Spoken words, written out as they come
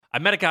I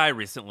met a guy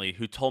recently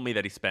who told me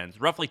that he spends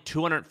roughly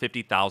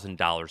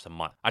 $250,000 a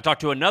month. I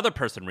talked to another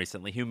person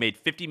recently who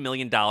made $50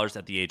 million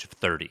at the age of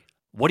 30.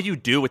 What do you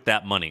do with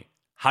that money?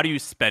 How do you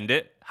spend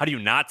it? How do you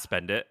not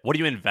spend it? What do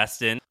you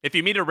invest in? If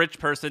you meet a rich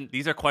person,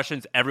 these are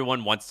questions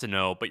everyone wants to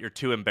know, but you're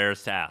too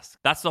embarrassed to ask.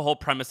 That's the whole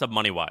premise of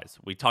MoneyWise.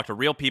 We talk to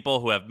real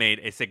people who have made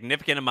a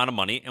significant amount of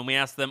money, and we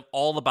ask them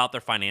all about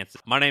their finances.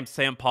 My name's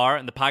Sam Parr,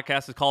 and the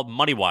podcast is called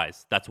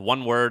MoneyWise. That's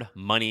one word,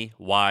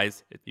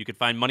 MoneyWise. You can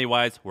find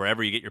MoneyWise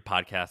wherever you get your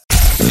podcasts.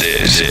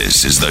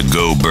 This is the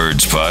Go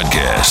Birds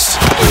Podcast.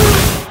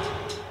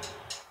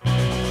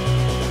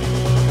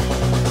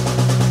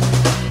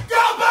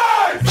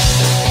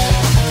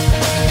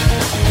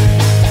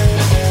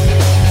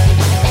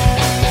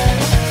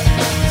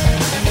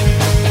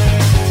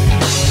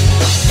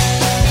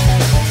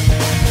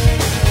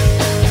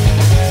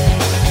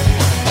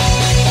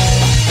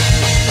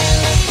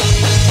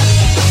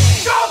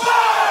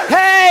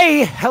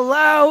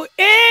 Hello,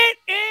 it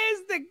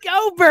is the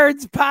Go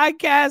Birds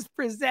podcast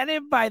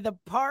presented by the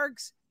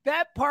BetParx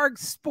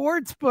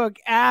Sportsbook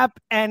app,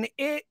 and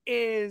it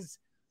is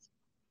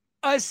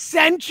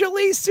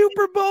essentially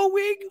Super Bowl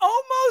week,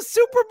 almost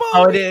Super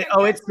Bowl week. It is.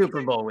 It's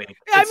Super Bowl week.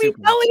 Elliot's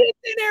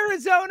in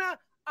Arizona.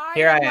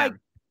 Here I am.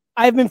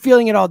 I've been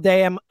feeling it all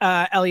day.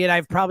 Elliot,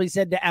 I've probably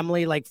said to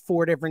Emily like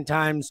 4 different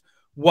times,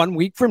 1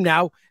 week from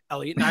now,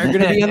 Elliot and I are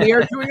going to be on the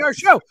air doing our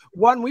show.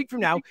 1 week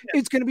from now,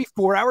 it's going to be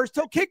 4 hours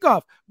till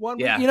kickoff.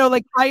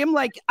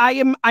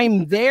 I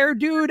am there,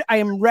 dude. I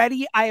am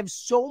ready. I have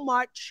so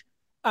much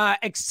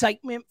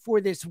excitement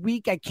for this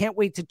week. I can't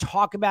wait to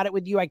talk about it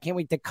with you. I can't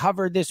wait to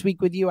cover this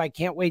week with you. I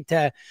can't wait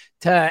to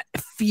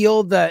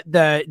feel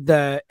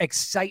the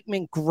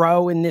excitement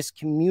grow in this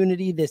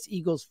community, this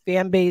Eagles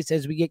fan base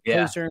as we get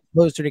closer and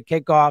closer to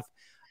kickoff.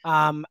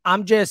 I'm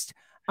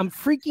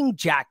freaking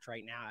jacked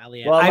right now,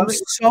 Elliot. Well, I'm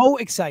so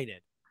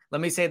excited. Let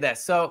me say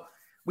this. So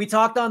we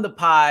talked on the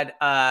pod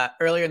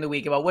earlier in the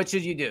week about what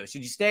should you do?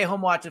 Should you stay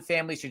home, watch with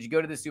family? Should you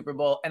go to the Super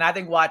Bowl? And I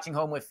think watching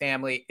home with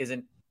family is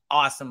an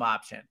awesome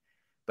option.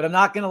 But I'm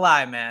not going to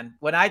lie, man.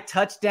 When I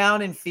touch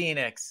down in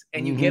Phoenix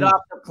and you get off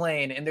the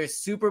plane and there's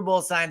Super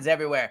Bowl signs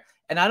everywhere,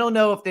 and I don't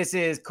know if this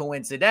is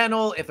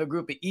coincidental, if a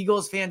group of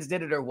Eagles fans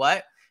did it or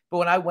what, but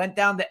when I went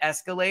down the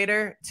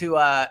escalator to,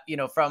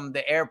 from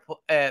the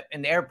airport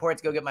in the airport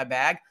to go get my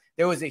bag,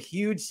 there was a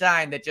huge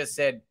sign that just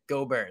said,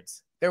 Go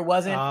Birds. There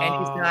wasn't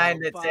any sign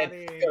that said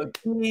Go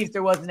Chiefs.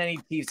 There wasn't any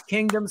Chiefs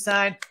Kingdom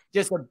sign.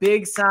 Just a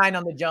big sign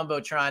on the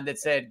Jumbotron that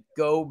said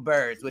Go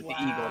Birds with the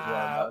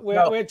Eagles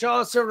logo. Which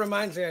also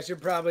reminds me, I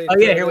should probably. Oh,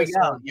 yeah, here we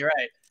go. You're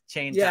right.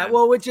 Chain time.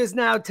 Well, which is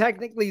now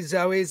technically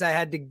Zoe's. I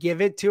had to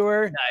give it to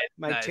her.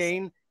 Nice.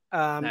 Chain.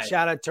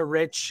 Shout out to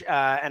Rich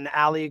and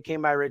Allie who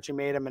came by. Rich and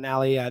made him, and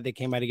Allie, they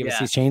came by to give us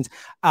these chains.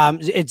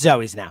 It's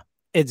Zoe's now.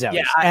 It's Zoe's.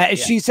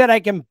 She said I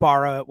can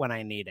borrow it when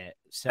I need it.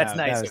 So that's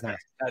nice.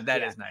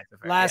 That is nice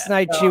of her. Last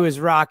night she was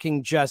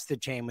rocking just the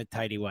chain with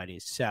tighty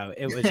whities. So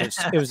it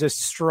was a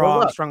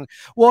strong.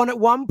 Well, and at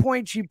one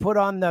point she put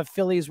on the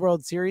Phillies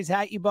World Series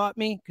hat you bought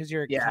me because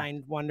you're a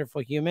kind,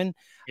 wonderful human.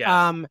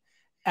 Yeah.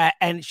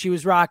 And she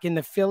was rocking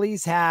the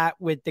Phillies hat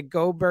with the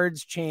Go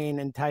Birds chain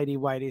and tighty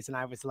whities, and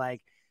I was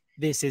like,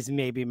 this is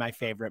maybe my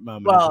favorite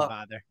moment as a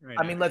father.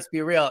 Let's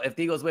be real. If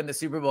the Eagles win the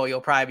Super Bowl, you'll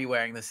probably be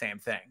wearing the same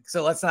thing.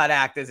 So let's not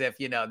act as if,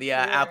 the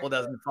apple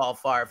doesn't fall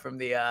far from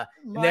the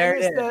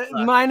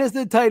minus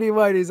the tighty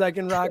whities. I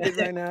can rock it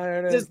right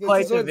now. This is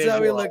what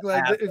Zoe looked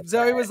like. If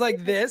Zoe was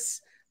like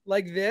this.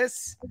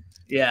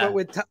 Yeah.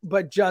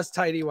 But just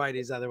tighty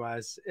whities.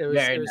 Otherwise, it was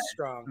nice.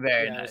 Strong.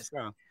 Very nice.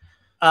 Strong.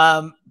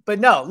 But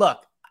no,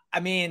 look,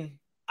 again,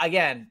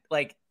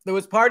 there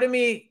was part of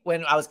me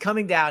when I was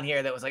coming down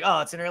here that was like,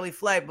 oh, it's an early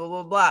flight, blah,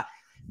 blah, blah.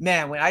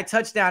 Man, when I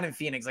touched down in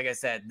Phoenix, like I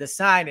said, the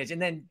signage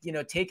and then,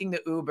 taking the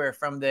Uber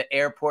from the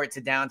airport to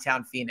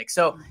downtown Phoenix.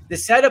 So the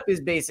setup is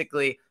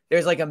basically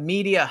there's like a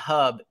media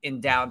hub in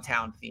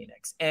downtown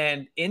Phoenix.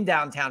 And in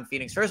downtown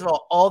Phoenix, first of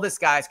all the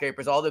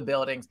skyscrapers, all the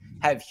buildings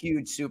have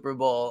huge Super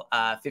Bowl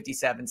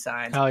 57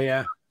 signs. Oh,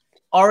 yeah.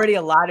 Already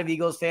a lot of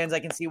Eagles fans I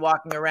can see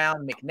walking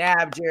around,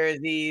 McNabb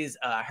jerseys,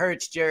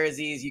 Hurts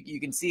jerseys. You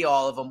can see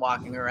all of them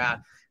walking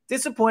around.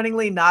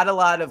 Disappointingly, not a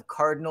lot of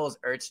Cardinals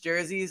Ertz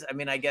jerseys.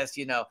 I guess,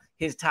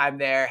 his time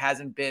there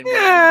hasn't been.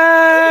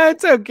 Yeah,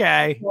 it's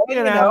okay.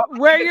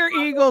 Wear your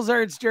Eagles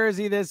Ertz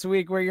jersey this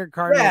week. Wear your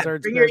Cardinals Ertz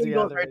jersey. Bring your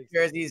Eagles Ertz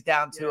jerseys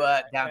down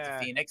to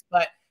Phoenix.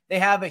 But they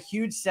have a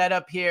huge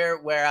setup here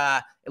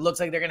where it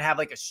looks like they're going to have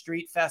like a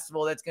street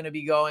festival that's going to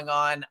be going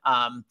on.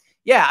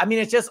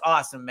 It's just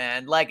awesome,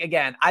 man.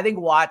 Again, I think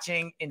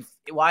watching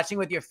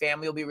with your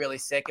family will be really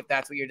sick if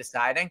that's what you're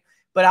deciding.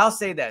 But I'll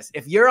say this,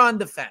 if you're on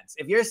the fence,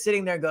 if you're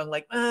sitting there going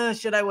like,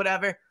 should I,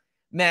 whatever,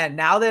 man,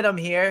 now that I'm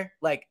here,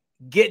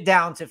 get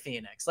down to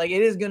Phoenix. It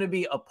is going to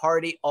be a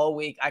party all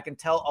week. I can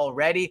tell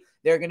already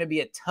there are going to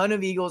be a ton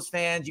of Eagles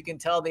fans. You can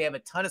tell they have a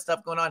ton of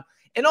stuff going on.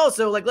 And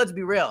also, let's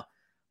be real.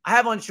 I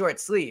have on short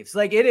sleeves.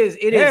 It is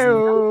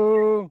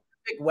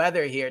perfect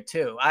weather here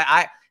too.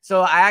 I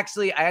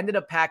ended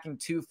up packing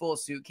 2 full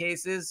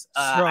suitcases.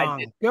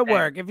 Strong. Good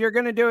work. If you're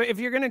gonna do it, if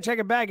you're gonna check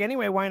a bag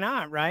anyway, why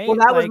not? Right. Well,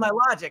 that was my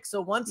logic.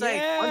 So once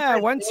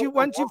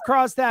you've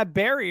crossed that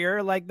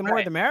barrier, like the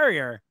more the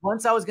merrier.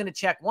 Once I was gonna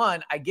check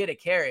one, I get a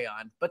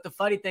carry-on. But the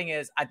funny thing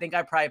is, I think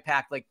I probably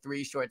packed like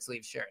 3 short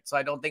sleeve shirts. So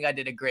I don't think I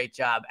did a great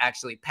job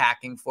actually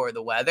packing for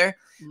the weather.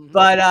 Mm-hmm.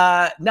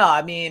 But no,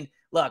 I mean,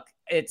 look,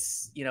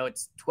 it's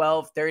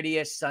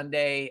 12:30ish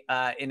Sunday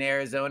in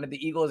Arizona.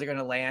 The Eagles are going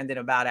to land in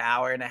about an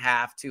hour and a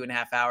half,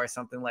 2.5 hours,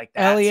 something like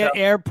that. Elliott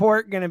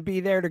Airport going to be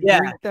there to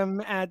greet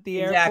them at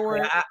the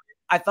airport.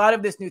 I thought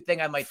of this new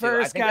thing I might do.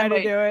 First guy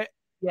to do it.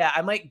 Yeah,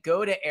 I might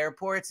go to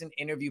airports and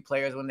interview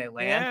players when they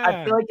land. Yeah.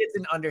 I feel like it's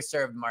an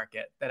underserved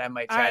market that I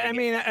might try to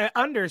get.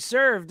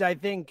 Underserved, I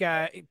think,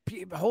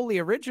 wholly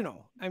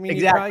original. I mean,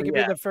 exactly, you probably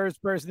could be the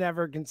first person to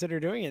ever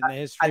consider doing it in the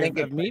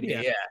history of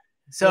media. Yeah.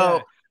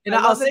 So And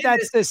I'll say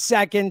that's the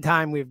second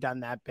time we've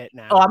done that bit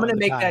now. Oh, I'm gonna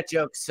make that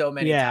joke so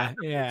many times.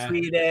 Yeah.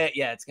 Tweet it.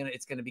 Yeah,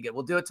 it's gonna be good.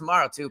 We'll do it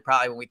tomorrow too,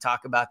 probably when we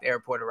talk about the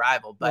airport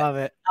arrival. But love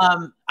it. I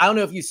don't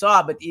know if you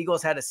saw, but the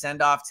Eagles had a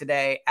send off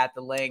today at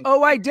the Link.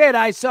 Oh, I did.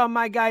 I saw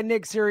my guy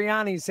Nick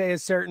Sirianni say a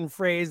certain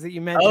phrase that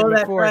you mentioned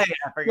before. Right.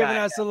 I forgot, giving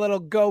us a little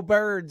go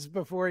birds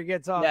before he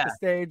gets off the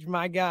stage.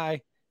 My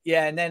guy.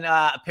 Yeah, and then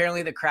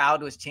apparently the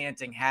crowd was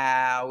chanting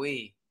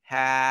Howie.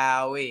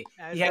 Howie.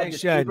 As they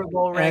should.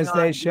 As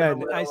they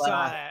should. I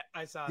saw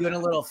that. Doing a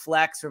little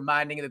flex,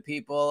 reminding the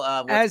people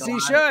of what's as he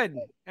should.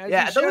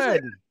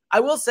 I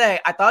will say,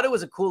 I thought it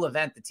was a cool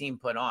event the team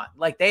put on.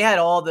 Like, they had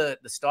all the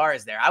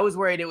stars there. I was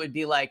worried it would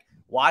be like,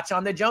 watch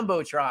on the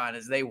Jumbotron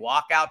as they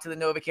walk out to the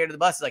NovaCare to the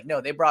bus. Like, no,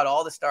 they brought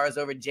all the stars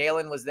over.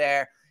 Jalen was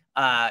there.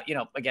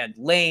 Again,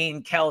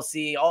 Lane,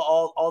 Kelsey,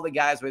 all the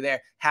guys were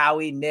there.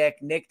 Howie,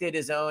 Nick did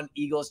his own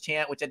Eagles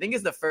chant, which I think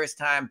is the first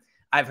time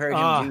I've heard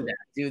him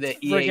do the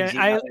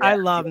EAG. I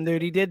love him,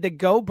 dude. He did the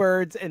Go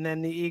Birds and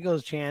then the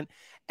Eagles chant.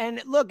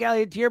 And look,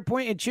 Elliot, to your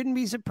point, it shouldn't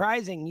be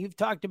surprising. You've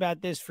talked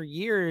about this for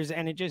years,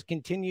 and it just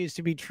continues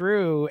to be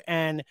true.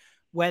 And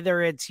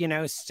whether it's,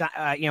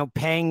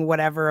 paying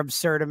whatever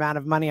absurd amount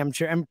of money, I'm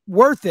sure, and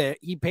worth it.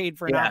 He paid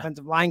for an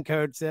offensive line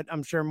coach that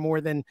I'm sure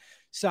more than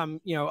some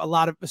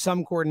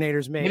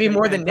coordinators made. Maybe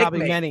more than probably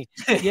Nick many.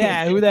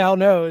 Yeah. Who the hell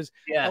knows?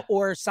 Yeah.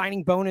 Or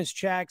signing bonus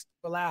checks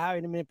to allow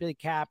Howie to manipulate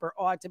cap or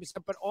all that type of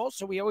stuff. But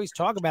also we always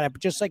talk about it,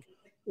 but just like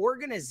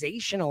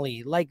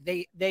organizationally, like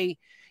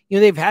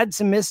they've had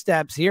some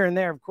missteps here and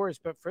there, of course,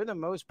 but for the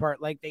most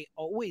part, like they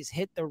always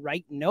hit the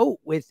right note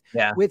with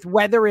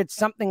whether it's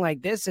something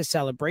like this, a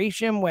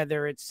celebration,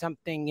 whether it's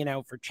something,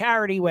 for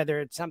charity, whether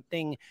it's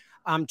something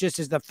just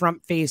as the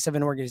front face of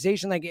an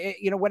organization, like,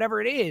 whatever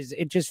it is,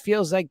 it just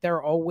feels like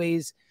they're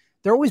always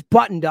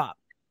buttoned up,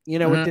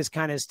 with this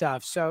kind of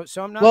stuff. So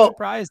I'm not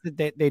surprised that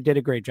they did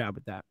a great job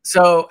with that.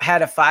 So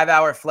had a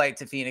 5-hour flight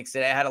to Phoenix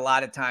today. I had a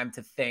lot of time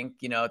to think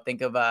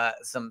of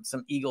some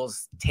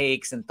Eagles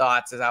takes and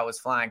thoughts as I was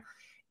flying.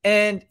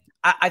 And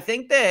I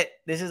think that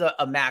this is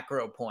a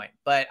macro point,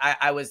 but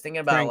I was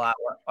thinking about a lot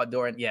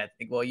during,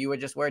 you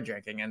were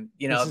drinking, and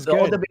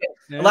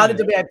a lot of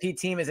the WIP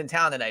team is in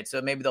town tonight,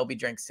 so maybe there'll be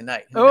drinks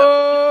tonight.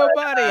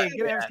 Buddy,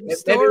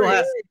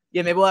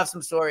 maybe we'll have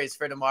some stories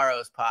for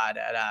tomorrow's pod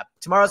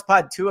tomorrow's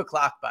pod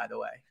 2:00, by the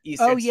way.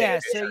 Eastern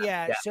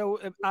So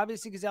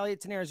obviously, because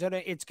Elliot's in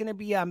Arizona, it's going to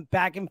be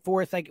back and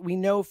forth. Like, we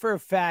know for a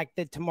fact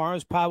that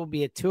tomorrow's pod will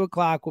be at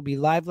 2:00. We'll be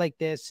live like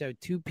this, so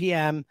 2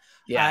 p.m.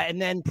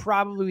 And then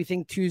probably we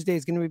think Tuesday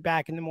is going to be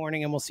back in the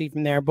morning, and we'll see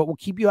from there. But we'll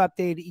keep you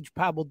updated. Each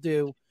pod will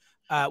do.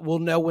 We'll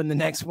know when the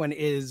next one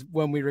is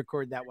when we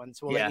record that one.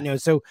 So we'll let you know.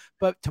 So,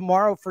 but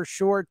tomorrow for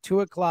sure,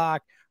 2:00,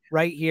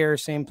 right here,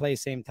 same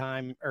place, same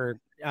time, or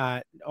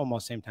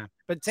almost same time,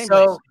 but same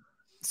place.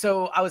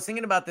 So I was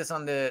thinking about this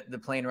on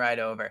the plane ride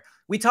over.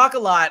 We talk a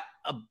lot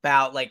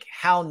about like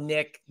how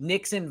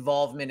Nick's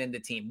involvement in the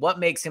team, what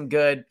makes him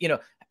good,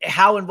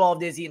 how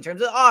involved is he in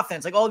terms of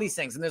offense, like all these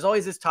things. And there's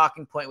always this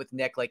talking point with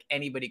Nick, like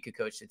anybody could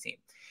coach the team.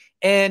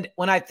 And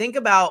when I think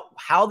about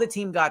how the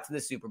team got to the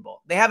Super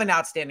Bowl, they have an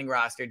outstanding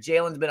roster.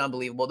 Jalen's been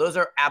unbelievable. Those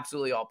are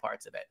absolutely all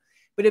parts of it.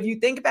 But if you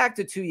think back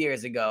to 2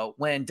 years ago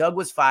when Doug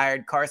was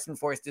fired, Carson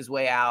forced his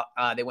way out.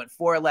 They went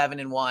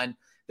 4-11-1.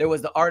 There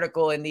was the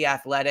article in The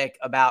Athletic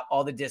about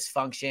all the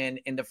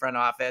dysfunction in the front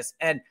office.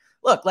 And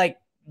look, like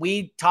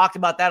we talked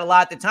about that a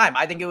lot at the time.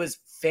 I think it was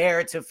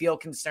fair to feel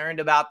concerned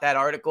about that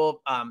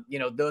article.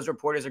 Those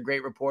reporters are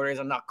great reporters.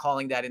 I'm not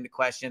calling that into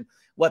question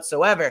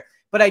whatsoever.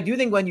 But I do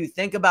think when you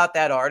think about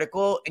that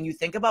article and you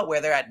think about where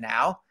they're at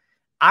now,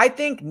 I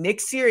think Nick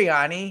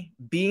Sirianni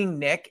being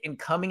Nick and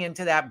coming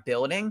into that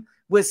building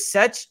was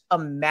such a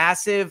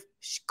massive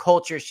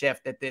culture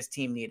shift that this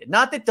team needed.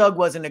 Not that Doug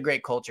wasn't a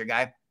great culture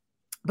guy,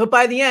 but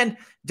by the end,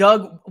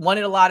 Doug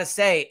wanted a lot of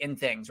say in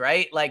things,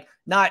 right? Like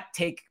not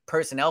take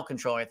personnel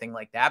control or anything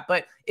like that,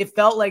 but it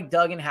felt like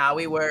Doug and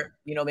Howie were,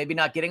 maybe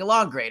not getting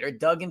along great, or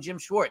Doug and Jim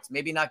Schwartz,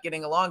 maybe not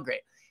getting along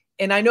great.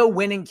 And I know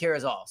winning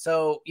cures all.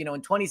 So, in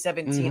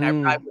 2017, I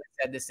probably would have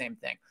said the same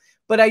thing.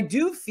 But I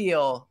do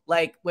feel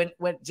like when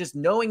just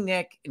knowing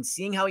Nick and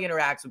seeing how he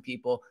interacts with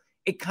people,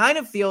 it kind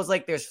of feels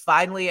like there's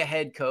finally a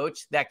head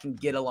coach that can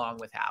get along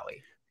with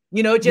Howie.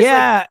 Like,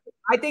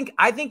 I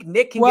think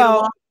Nick can get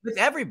along with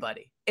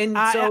everybody. And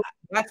so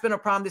that's been a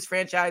problem this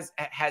franchise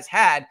has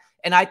had.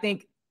 And I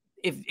think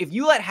if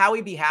you let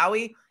Howie be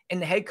Howie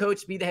and the head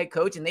coach be the head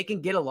coach and they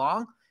can get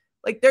along,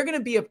 like they're going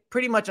to be a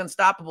pretty much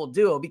unstoppable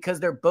duo because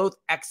they're both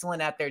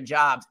excellent at their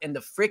jobs. And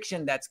the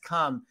friction that's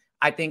come,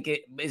 I think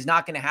it is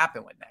not going to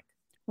happen with Nick.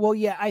 Well,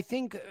 yeah, I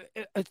think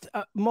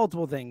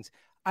multiple things.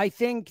 I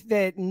think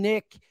that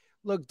Nick,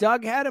 look,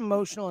 Doug had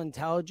emotional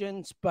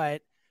intelligence,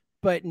 but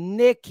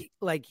Nick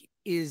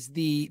is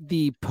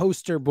the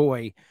poster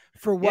boy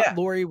for what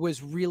Lori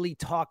was really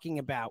talking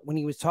about when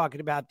he was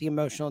talking about the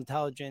emotional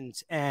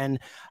intelligence and,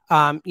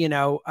 you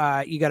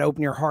got to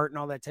open your heart and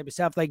all that type of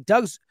stuff. Like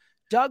Doug's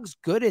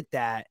good at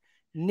that.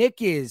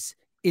 Nick is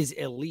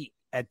elite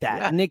at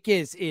that. Yeah. Nick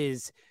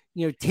is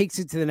takes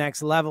it to the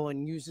next level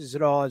and uses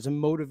it all as a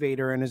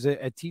motivator and as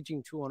a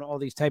teaching tool and all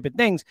these type of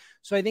things.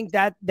 So I think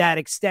that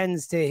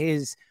extends to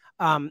his,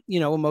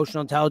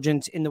 emotional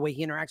intelligence in the way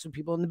he interacts with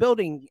people in the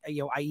building,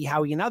 i.e.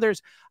 Howie and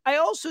others. I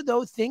also,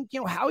 though, think,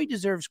 Howie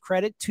deserves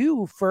credit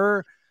too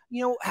for,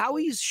 how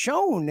he's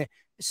shown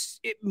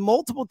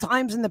multiple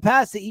times in the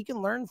past that he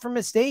can learn from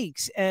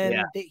mistakes and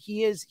that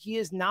he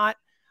is not,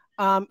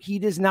 he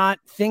does not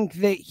think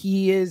that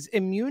he is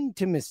immune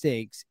to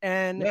mistakes.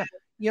 And,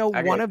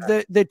 one of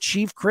the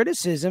chief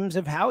criticisms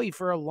of Howie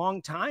for a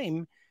long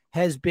time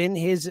has been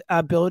his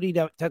ability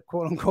to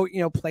quote unquote,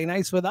 play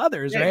nice with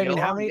others, right? I mean,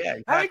 how many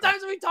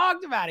times have we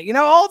talked about it?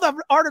 All the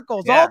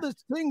articles, all the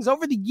things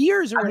over the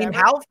years.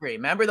 Halfrey,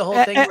 remember the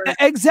whole thing?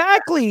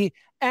 Exactly.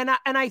 And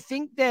I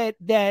think that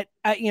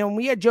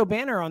we had Joe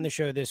Banner on the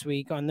show this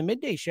week on the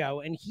midday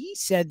show, and he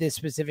said this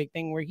specific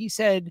thing where he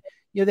said,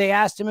 they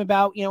asked him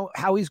about,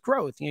 Howie's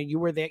growth. You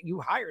were there, you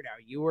hired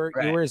Howie, you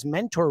were his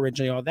mentor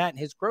originally, all that, and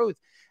his growth.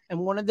 And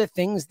one of the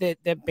things that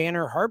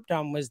Banner harped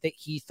on was that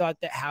he thought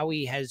that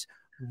Howie has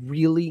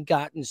really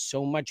gotten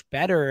so much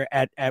better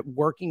at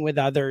working with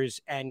others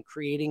and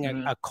creating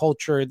a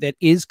culture that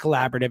is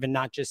collaborative and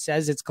not just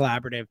says it's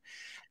collaborative.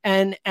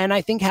 And I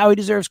think Howie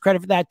deserves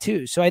credit for that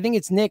too. So I think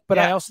it's Nick, but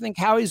I also think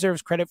Howie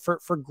deserves credit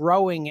for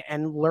growing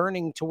and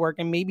learning to work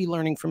and maybe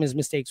learning from his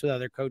mistakes with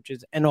other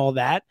coaches and all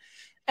that.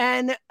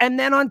 And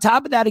then on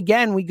top of that,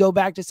 again, we go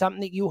back to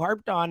something that you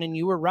harped on and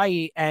you were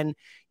right. And,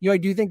 I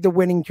do think the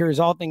winning cures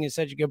all thing is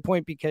such a good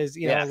point because,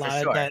 a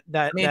lot of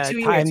that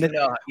time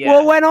that,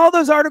 well, when all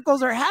those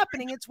articles are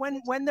happening, it's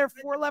when they're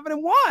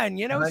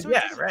 4-11-1,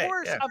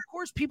 so of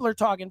course people are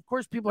talking, of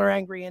course people are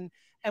angry and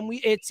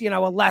it's, a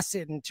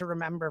lesson to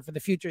remember for the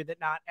future that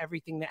not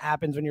everything that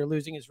happens when you're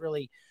losing is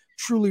really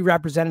truly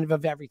representative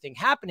of everything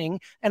happening.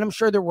 And I'm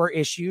sure there were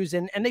issues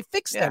and they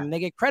fixed them and they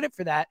get credit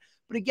for that.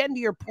 But again, to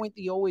your point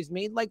that you always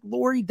made, like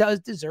Lori does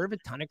deserve a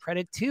ton of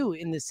credit too,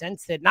 in the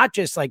sense that not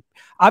just like,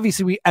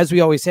 obviously as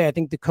we always say, I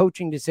think the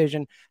coaching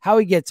decision, how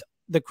he gets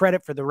the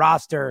credit for the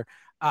roster.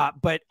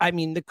 But I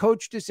mean, the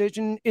coach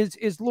decision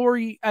is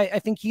Lori. I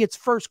think he gets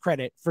first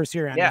credit for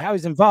Sirianni, how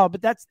he's involved,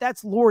 but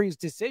that's Lori's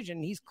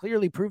decision. He's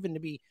clearly proven to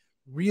be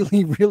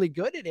really, really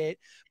good at it.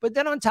 But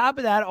then on top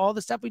of that, all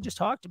the stuff we just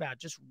talked about,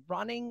 just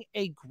running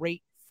a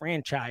great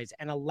franchise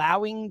and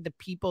allowing the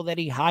people that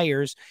he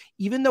hires,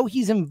 even though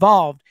he's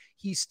involved,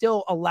 he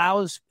still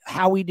allows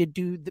Howie to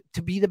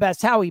be the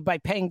best Howie by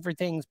paying for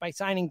things, by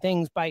signing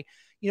things, by,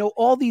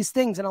 all these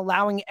things and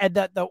allowing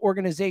the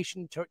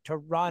organization to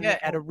run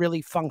at a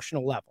really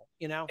functional level,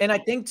 And I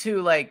think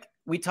too, like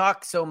we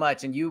talk so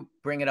much and you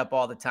bring it up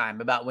all the time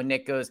about when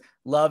Nick goes,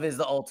 love is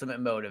the ultimate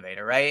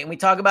motivator, right? And we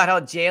talk about how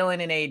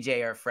Jalen and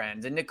AJ are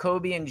friends and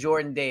N'Kobe and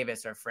Jordan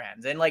Davis are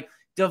friends and like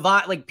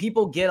Devon, like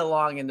people get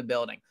along in the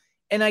building.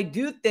 And I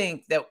do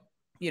think that,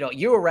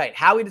 you were right.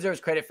 Howie deserves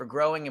credit for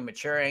growing and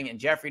maturing, and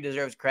Jeffrey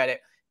deserves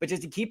credit. But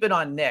just to keep it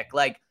on Nick,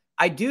 like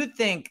I do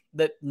think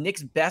that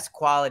Nick's best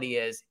quality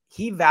is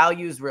he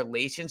values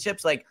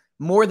relationships like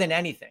more than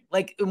anything.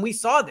 Like, and we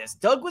saw this.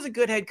 Doug was a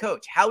good head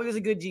coach. Howie was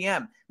a good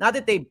GM. Not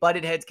that they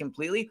butted heads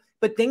completely,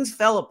 but things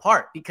fell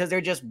apart because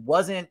it just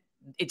wasn't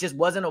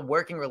a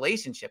working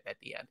relationship at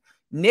the end.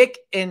 Nick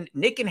and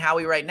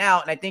Howie right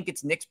now, and I think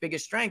it's Nick's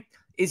biggest strength,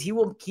 is he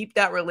will keep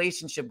that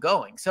relationship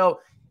going.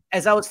 So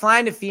as I was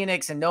flying to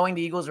Phoenix and knowing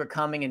the Eagles were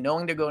coming and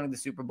knowing they're going to the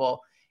Super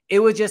Bowl, it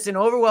was just an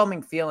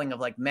overwhelming feeling of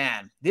like,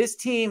 man, this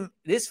team,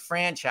 this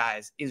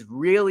franchise is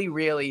really,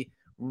 really,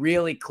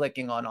 really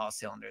clicking on all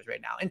cylinders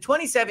right now. In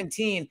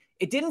 2017,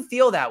 it didn't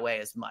feel that way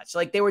as much.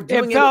 Like they were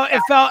doing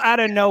it felt out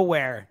of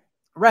nowhere.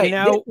 Right.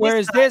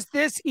 Whereas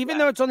this, even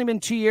though it's only been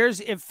 2 years,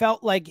 it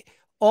felt like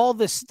all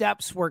the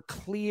steps were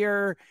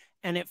clear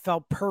and it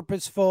felt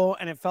purposeful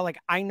and it felt like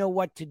I know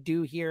what to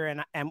do here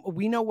and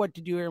we know what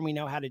to do here and we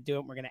know how to do it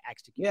and we're going to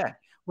execute. Yeah.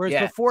 Whereas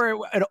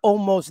before it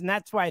almost, and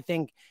that's why I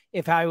think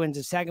if Howie wins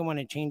the second one,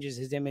 it changes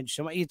his image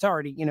so much. It's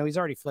already, he's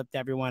already flipped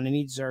everyone and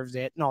he deserves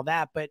it and all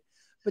that. But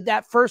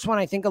that first one,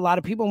 I think a lot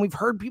of people, and we've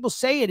heard people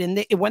say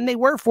it when they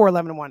were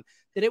 4-11-1,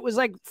 that it was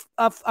like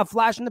a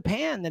flash in the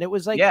pan, that it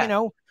was like,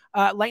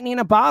 lightning in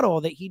a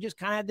bottle, that he just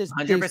kind of had this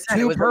 100%.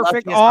 two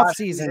perfect off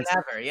seasons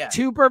ever. Yeah.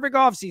 2 perfect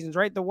off seasons,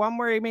 right? The one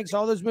where he makes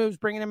all those moves,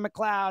 bringing in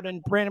McLeod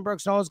and Brandon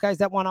Brooks and all those guys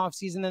that one off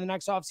season, and the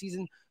next off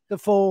season, the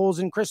Foles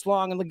and Chris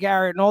Long and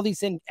LeGarrette and all these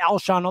things,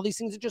 Alshon, all these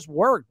things that just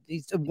worked.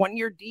 These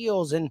 1-year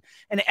deals and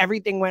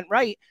everything went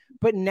right.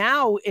 But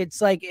now it's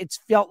like, it's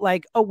felt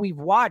like, oh, we've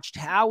watched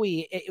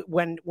Howie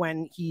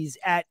when he's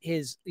at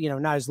his,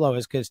 not his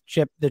lowest, because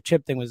the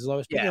chip thing was his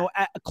lowest, but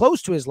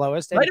close to his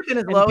lowest. Might have been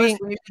his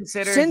lowest when you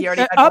consider he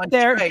already had up one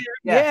there. strike.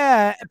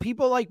 Yeah.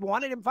 People like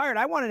wanted him fired.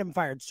 I wanted him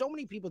fired. So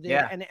many people did.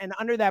 Yeah. And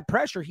under that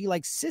pressure, he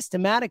like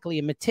systematically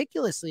and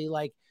meticulously,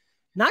 like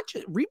not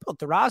just rebuilt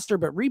the roster,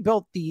 but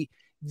rebuilt the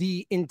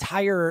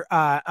entire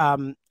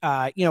from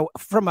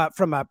a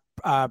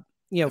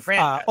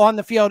on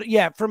the field,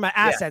 from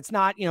assets,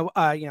 not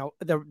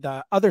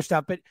the other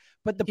stuff, but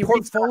the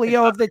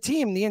portfolio of the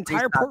team, the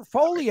entire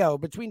portfolio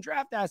between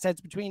draft assets,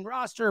 between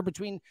roster,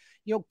 between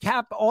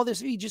cap, all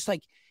this.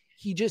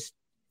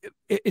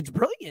 It's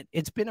brilliant.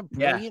 It's been a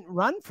brilliant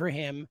run for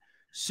him.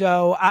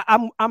 So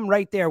I'm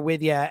right there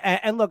with you.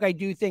 And look, I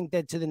do think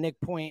that, to the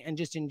Nick point, and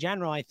just in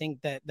general, I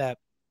think that the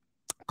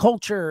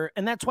culture,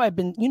 and that's why I've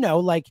been,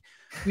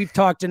 we've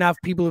talked enough,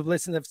 people who've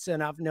listened to us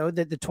enough know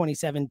that the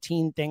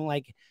 2017 thing,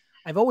 like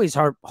I've always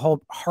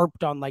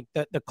harped on like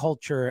the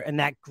culture and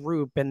that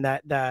group and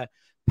the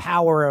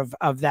power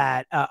of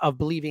that, of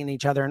believing in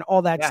each other and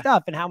all that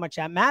stuff, and how much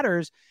that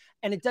matters.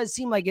 And it does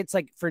seem like it's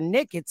like, for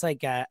Nick, it's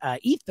like a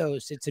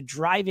ethos. It's a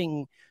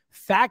driving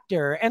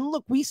factor. And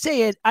look,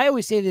 I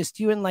always say this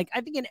to you, and like,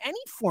 I think in any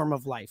form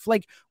of life,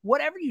 like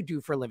whatever you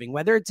do for a living,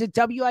 whether it's a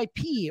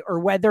WIP or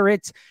whether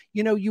it's,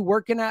 you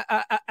work in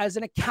as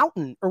an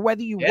accountant, or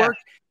whether you work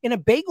in a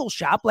bagel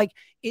shop, like,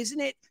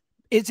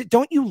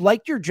 don't you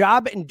like your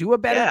job and do a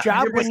better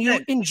job 100%. When you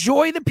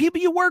enjoy the people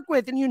you work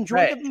with and you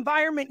enjoy the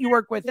environment you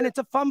work with, and it's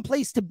a fun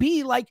place to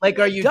be? Like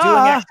are you doing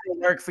actual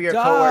work for your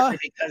coworker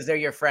because they're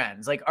your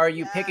friends? Like, are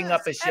you picking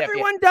up a shift?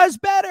 Everyone does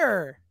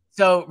better.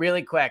 So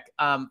really quick,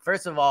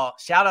 first of all,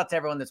 shout out to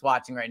everyone that's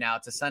watching right now.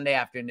 It's a Sunday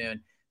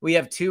afternoon. We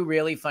have 2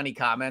 really funny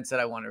comments that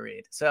I want to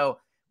read. So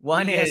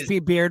one is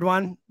ESP beard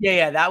one.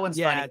 Yeah, that one's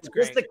funny. It's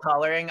great. Just the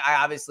coloring. I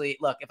obviously,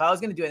 look, if I was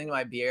going to do anything to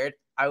my beard,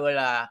 I would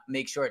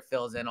make sure it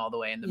fills in all the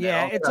way in the middle.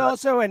 Yeah, it's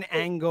also an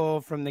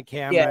angle from the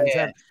camera.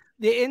 Yeah.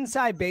 The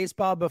Inside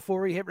Baseball,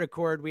 before we hit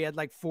record, we had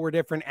like 4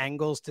 different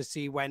angles to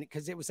see when,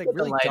 because it was like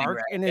really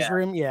dark in his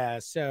room. Yeah.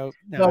 So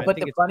but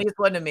the funniest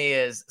one to me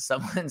is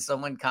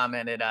someone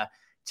commented,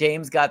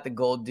 James got the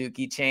gold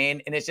Dookie chain,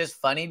 and it's just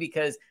funny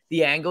because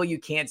the angle you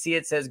can't see,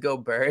 it says "Go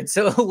Birds,"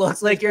 so it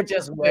looks like you're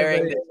just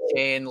wearing this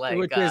chain. Like,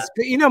 which is,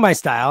 my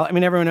style. I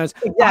mean, everyone knows.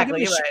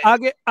 Exactly.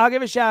 I'll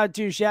give a shout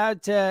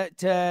out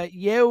to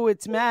you.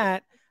 It's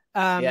Matt.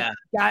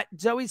 Got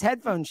Zoe's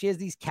headphones. She has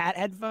these cat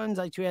headphones,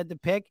 like she had to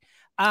pick.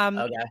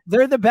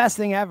 They're the best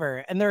thing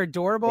ever, and they're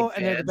adorable,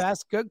 and they're the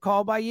best. Good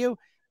call by you.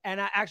 And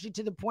actually,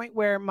 to the point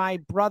where my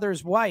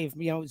brother's wife,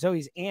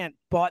 Zoe's aunt,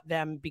 bought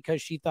them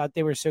because she thought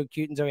they were so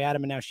cute, and Zoe had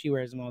them, and now she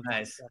wears them all the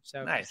time.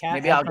 So nice.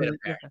 Maybe I'll get a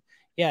pair.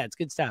 Yeah, it's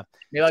good stuff.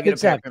 Maybe I'll get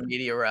a pair from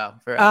Media Row.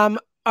 All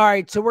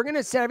right, so we're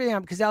gonna set everything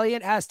up because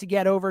Elliot has to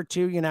get over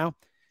to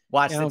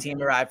watch the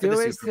team arrive for the Super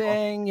Bowl. Do his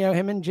thing.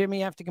 Him and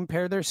Jimmy have to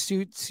compare their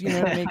suits. To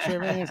make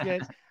sure everything is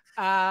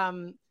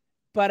good.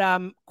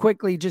 But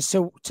quickly, just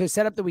so to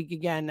set up the week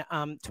again,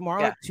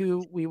 tomorrow at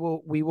 2, we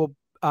will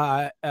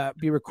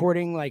be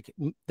recording like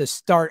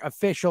the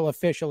official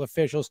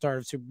start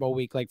of Super Bowl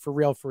week, like for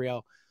real.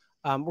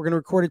 We're going to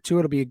record it too.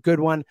 It'll be a good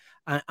one.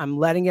 I'm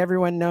letting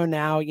everyone know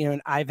now,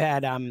 and I've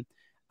had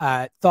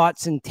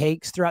thoughts and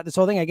takes throughout this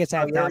whole thing. I guess I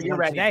have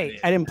today.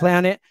 I didn't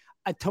plan it.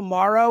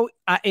 Tomorrow,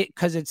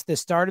 because it's the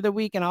start of the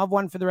week, and I'll have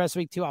one for the rest of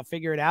the week too. I'll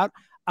figure it out.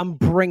 I'm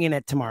bringing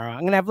it tomorrow.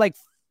 I'm going to have like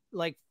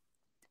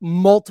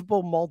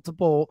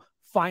multiple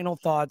final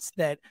thoughts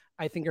that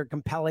I think are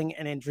compelling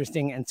and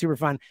interesting and super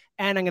fun.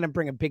 And I'm going to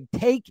bring a big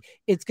take.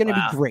 It's going to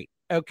be great.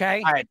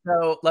 Okay. All right.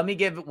 So let me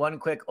give one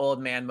quick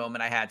old man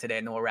moment I had today,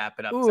 and then we'll wrap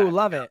it up. Ooh,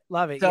 love it.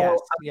 So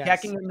I'm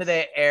checking into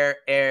the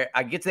air.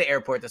 I get to the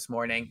airport this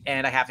morning,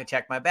 and I have to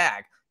check my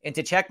bag. And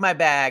to check my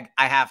bag,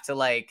 I have to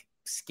like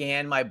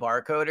scan my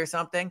barcode or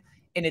something.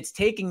 And it's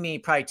taking me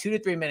probably 2 to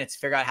 3 minutes to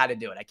figure out how to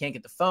do it. I can't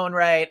get the phone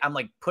right. I'm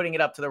like putting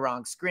it up to the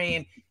wrong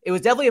screen. It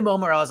was definitely a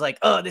moment where I was like,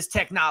 oh, this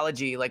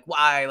technology, like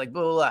why, like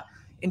blah, blah, blah.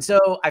 And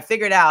so I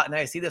figured out, and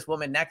I see this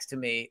woman next to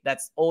me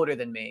that's older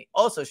than me,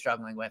 also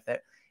struggling with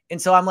it.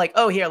 And so I'm like,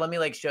 oh, here, let me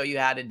like show you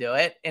how to do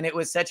it. And it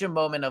was such a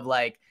moment of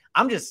like,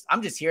 I'm just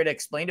here to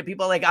explain to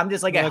people. Like, I'm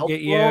just like a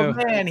helpful old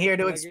man here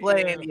to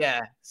explain.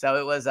 Yeah. So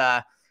it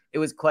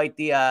was quite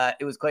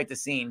the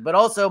scene, but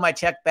also my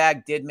check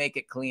bag did make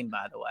it clean,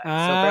 by the way.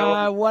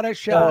 So what a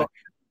shock.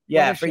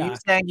 You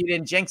saying you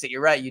didn't jinx it.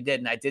 You're right. You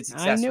didn't. I did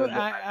successfully.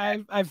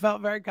 I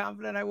felt very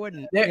confident I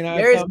wouldn't.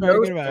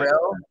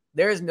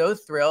 There is no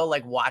thrill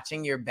like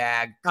watching your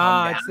bag come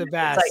down. It's the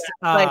best.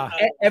 Like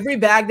every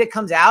bag that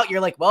comes out,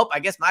 you're like, well, I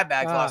guess my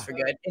bag's lost for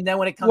good. And then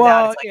when it comes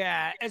out, it's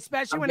like,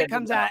 especially when it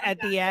comes out at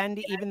the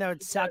end, even though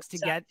it sucks to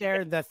get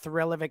there, the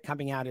thrill of it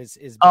coming out is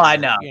I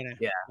know.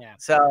 Yeah.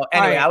 So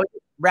anyway,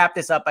 wrap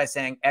this up by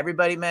saying,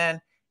 everybody, man,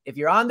 if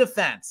you're on the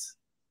fence,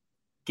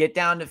 get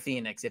down to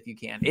Phoenix if you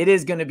can. It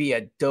is going to be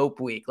a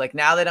dope week. Like,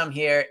 now that I'm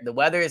here, the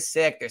weather is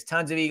sick. There's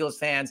tons of Eagles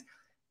fans.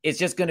 It's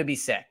just going to be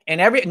sick. And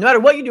no matter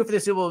what you do for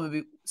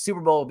the Super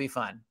Bowl will be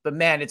fun. But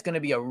man, it's going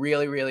to be a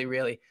really, really,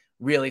 really,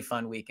 really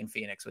fun week in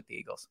Phoenix with the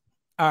Eagles.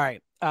 All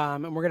right.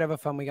 And we're going to have a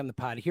fun week on the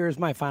pod. Here's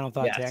my final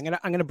thought. Yes.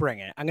 I'm going to bring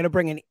it. I'm going to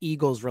bring an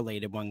Eagles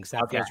related one because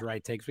that feels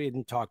right. Takes. We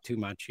didn't talk too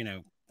much.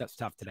 That's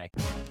tough today.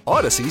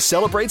 Odyssey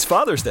celebrates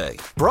Father's Day,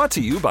 brought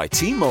to you by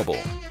T-Mobile.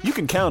 You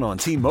can count on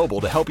T-Mobile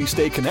to help you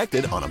stay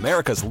connected on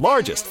America's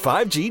largest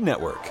 5G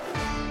network.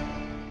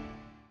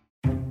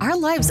 Our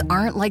lives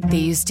aren't like they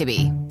used to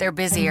be. They're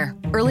busier.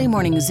 Early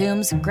morning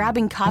Zooms,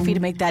 grabbing coffee to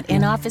make that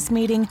in-office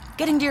meeting,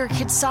 getting to your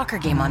kid's soccer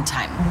game on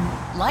time.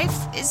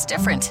 Life is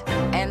different,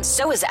 and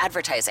so is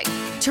advertising.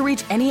 To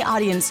reach any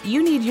audience,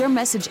 you need your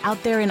message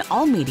out there in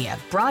all media,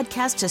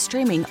 broadcast to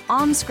streaming,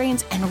 on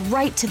screens, and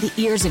right to the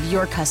ears of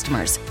your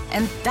customers.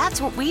 And that's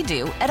what we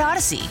do at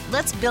Odyssey.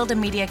 Let's build a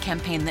media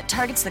campaign that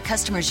targets the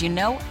customers you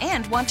know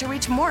and want to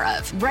reach more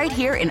of, right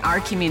here in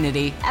our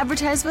community.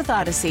 Advertise with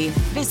Odyssey.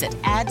 Visit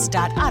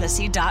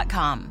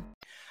ads.odyssey.com.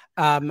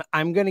 I'm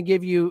going to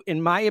give you,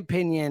 in my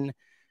opinion,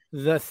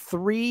 the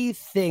 3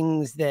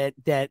 things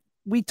that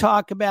we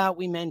talk about,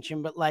 we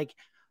mention, but like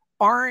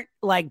aren't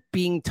like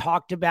being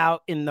talked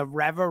about in the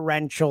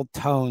reverential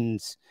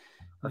tones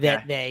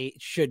that they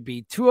should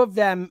be. 2 of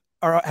them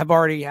have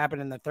already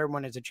happened, and the third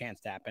one is a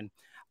chance to happen.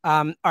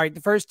 All right,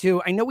 the first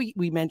 2, I know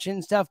we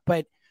mentioned stuff,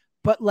 but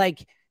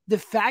like the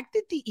fact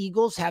that the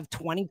Eagles have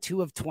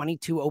 22 of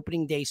 22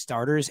 opening day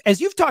starters, as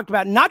you've talked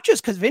about, not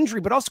just because of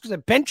injury, but also because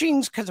of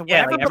benchings, because of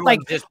whatever, but like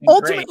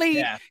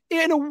ultimately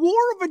in a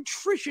war of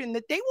attrition,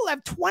 that they will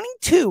have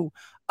 22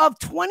 of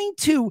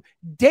 22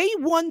 day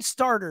one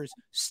starters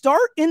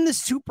start in the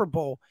Super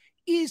Bowl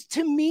is,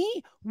 to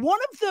me, one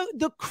of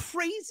the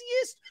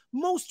craziest,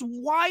 most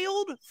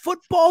wild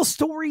football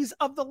stories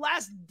of the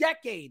last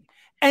decade.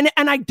 And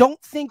I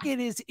don't think it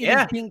is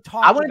being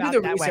talked about. I want to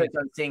do the research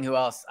on seeing who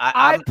else.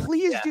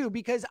 Please do,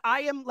 because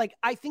I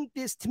think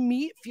this, to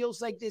me, it feels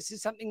like this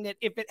is something that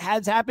if it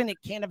has happened, it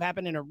can't have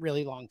happened in a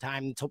really long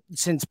time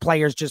since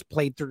players just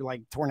played through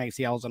like torn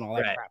ACLs and all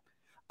that crap.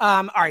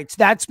 All right, so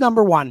that's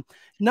number 1.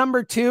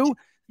 Number 2,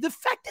 the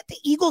fact that the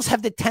Eagles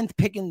have the 10th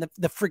pick in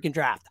the freaking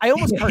draft. I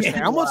almost cursed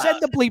there. I almost said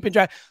the bleeping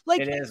draft. Like,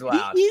 it is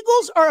wild. The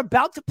Eagles are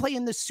about to play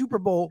in the Super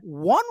Bowl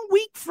 1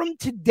 week from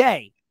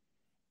today,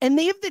 and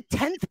they have the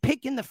 10th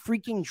pick in the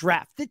freaking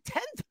draft. The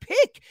 10th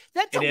pick.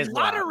 That's a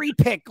lottery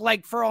pick,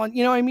 like for all,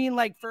 you know what I mean?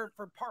 Like for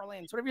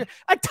parlance, whatever.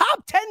 A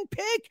top 10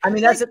 pick. I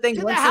mean, that's the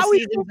thing. Once the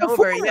season's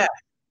over,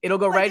 it'll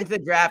go right into the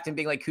draft and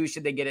being like, who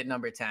should they get at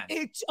number 10?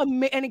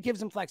 And it gives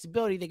them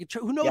flexibility. They could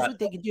who knows what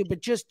they can do,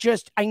 but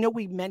just I know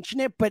we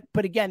mentioned it, but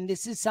again,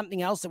 this is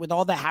something else that with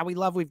all the Howie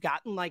love we've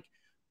gotten, like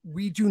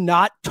we do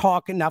not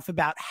talk enough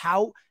about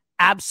how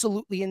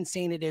absolutely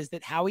insane it is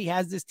that Howie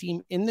has this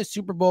team in the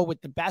Super Bowl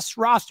with the best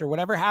roster.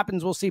 Whatever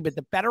happens, we'll see, but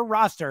the better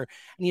roster, and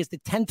he has the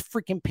 10th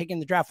freaking pick in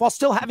the draft while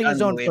still having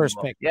his own first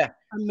pick. Yeah.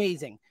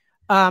 Amazing.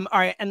 All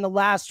right. And the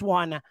last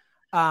one,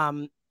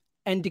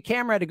 and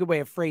DeCamera had a good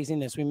way of phrasing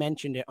this. We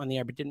mentioned it on the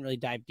air, but didn't really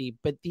dive deep.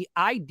 But the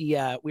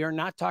idea, we are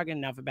not talking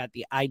enough about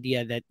the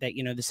idea that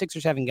the 6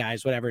 or 7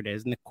 guys, whatever it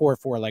is, and the core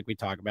 4, like we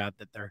talk about,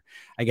 that they're,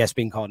 I guess,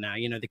 being called now,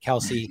 the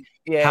Kelsey,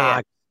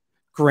 Cox,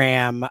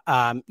 Graham,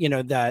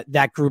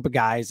 that group of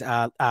guys,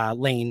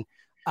 Lane,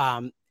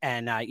 and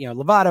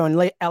Lovato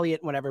and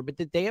Elliott, whatever, but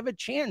that they have a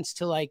chance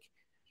to like,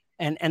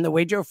 and the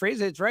way Joe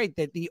phrased it's right,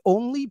 that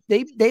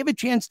they have a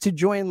chance to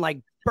join like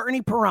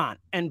Bernie Perrant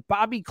and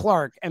Bobby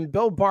Clark and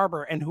Bill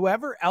Barber and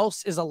whoever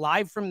else is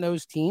alive from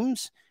those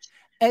teams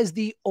as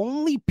the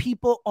only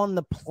people on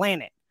the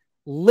planet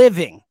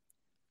living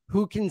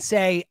who can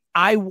say,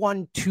 I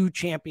won 2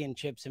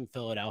 championships in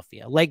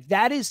Philadelphia. Like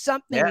that is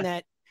something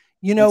that,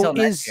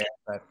 is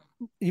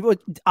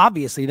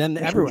obviously then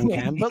everyone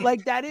can, but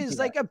like that is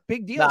like a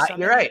big deal.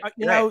 You're right.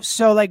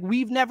 So like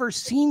we've never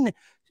seen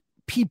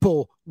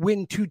people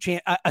win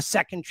a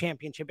second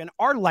championship in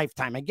our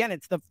lifetime. Again,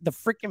 it's the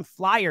freaking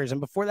Flyers, and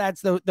before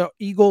that's the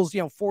Eagles,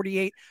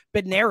 48,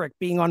 Bednarik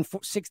being on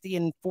 60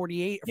 and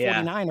 48 or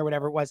 49 or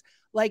whatever it was.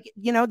 Like,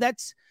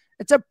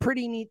 it's a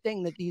pretty neat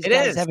thing that these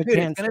guys have a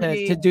chance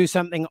to do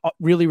something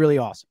really, really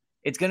awesome.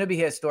 It's going to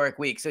be a historic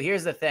week. So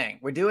here's the thing.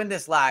 We're doing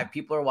this live.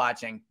 People are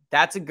watching.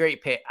 That's a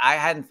great pick. I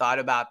hadn't thought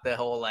about the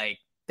whole, like,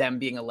 them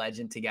being a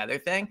legend together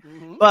thing.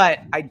 Mm-hmm.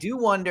 But I do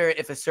wonder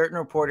if a certain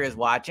reporter is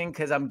watching,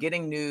 because I'm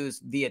getting news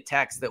via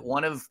text that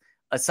one of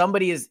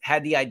somebody has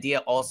had the idea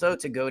also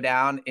to go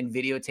down and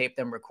videotape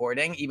them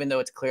recording, even though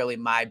it's clearly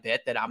my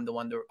bit that I'm the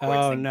one that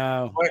records. Oh,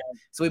 no.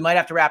 So we might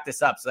have to wrap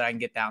this up so that I can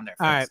get down there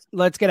first. All right,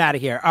 let's get out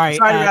of here. All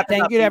right.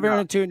 Thank you to everyone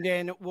who tuned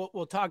in.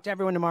 We'll talk to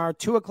everyone tomorrow,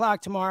 2:00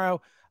 tomorrow.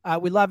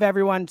 We love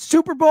everyone.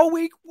 Super Bowl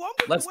week.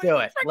 Let's do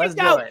it. Let's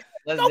do it.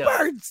 Go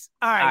Birds.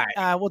 All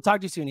right. We'll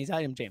talk to you soon.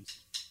 I am James.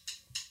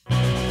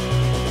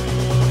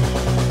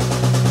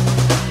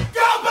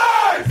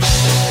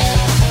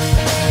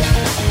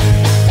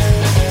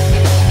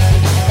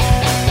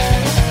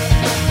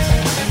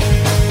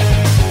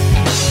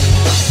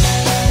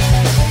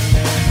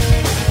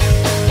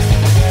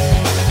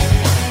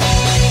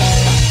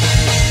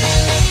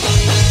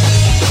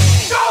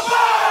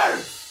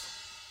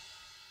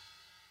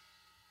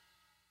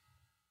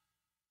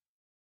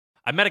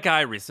 I met a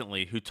guy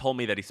recently who told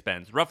me that he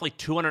spends roughly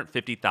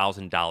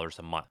 $250,000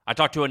 a month. I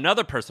talked to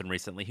another person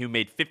recently who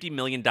made $50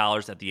 million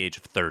at the age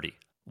of 30.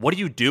 What do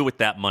you do with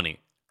that money?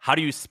 How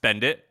do you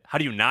spend it? How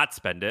do you not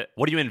spend it?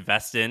 What do you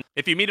invest in?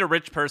 If you meet a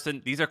rich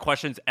person, these are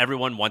questions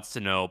everyone wants to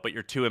know, but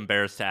you're too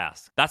embarrassed to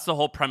ask. That's the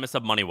whole premise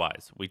of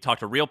MoneyWise. We talk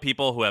to real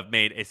people who have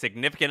made a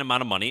significant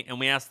amount of money, and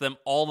we ask them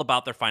all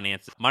about their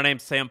finances. My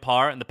name's Sam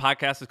Parr, and the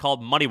podcast is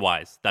called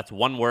MoneyWise. That's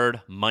one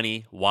word,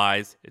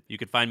 MoneyWise. You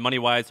can find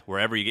MoneyWise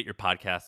wherever you get your podcasts.